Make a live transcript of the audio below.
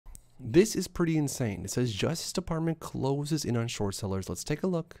This is pretty insane. It says Justice Department closes in on short sellers. Let's take a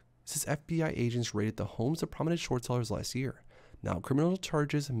look. It says FBI agents raided the homes of prominent short sellers last year. Now criminal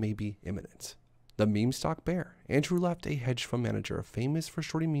charges may be imminent. The meme stock bear. Andrew Left, a hedge fund manager famous for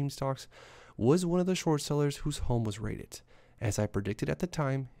shorting meme stocks, was one of the short sellers whose home was raided. As I predicted at the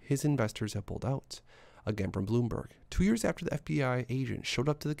time, his investors have pulled out. Again from Bloomberg. 2 years after the FBI agent showed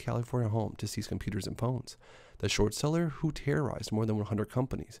up to the California home to seize computers and phones, the short seller who terrorized more than 100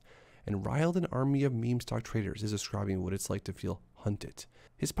 companies and riled an army of meme stock traders is describing what it's like to feel hunted.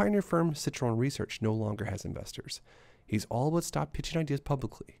 His pioneer firm, Citron Research, no longer has investors. He's all but stopped pitching ideas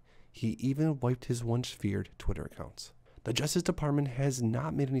publicly. He even wiped his once feared Twitter accounts. The Justice Department has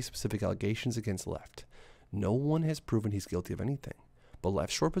not made any specific allegations against Left. No one has proven he's guilty of anything. But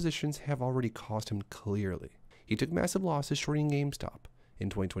Left's short positions have already cost him clearly. He took massive losses shorting GameStop in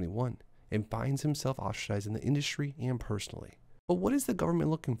 2021 and finds himself ostracized in the industry and personally. But what is the government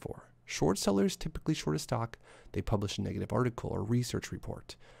looking for? Short sellers typically short a stock, they publish a negative article or research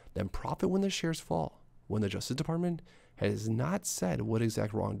report, then profit when the shares fall. When the Justice Department has not said what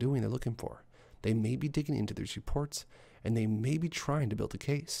exact wrongdoing they're looking for, they may be digging into these reports and they may be trying to build a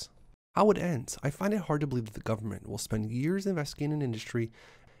case. How it ends, I find it hard to believe that the government will spend years investigating an industry.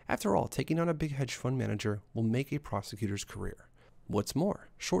 After all, taking on a big hedge fund manager will make a prosecutor's career. What's more,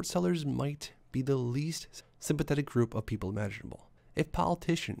 short sellers might be the least sympathetic group of people imaginable. If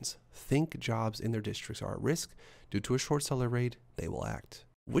politicians think jobs in their districts are at risk due to a short seller raid, they will act.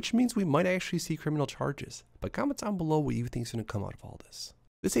 Which means we might actually see criminal charges. But comment down below what you think is going to come out of all this.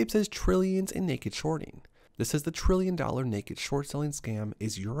 This ape says trillions in naked shorting. This says the $1 trillion naked short selling scam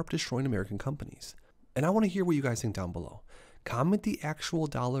is Europe destroying American companies. And I want to hear what you guys think down below. Comment the actual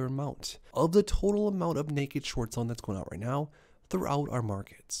dollar amount of the total amount of naked short selling that's going out right now throughout our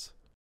markets.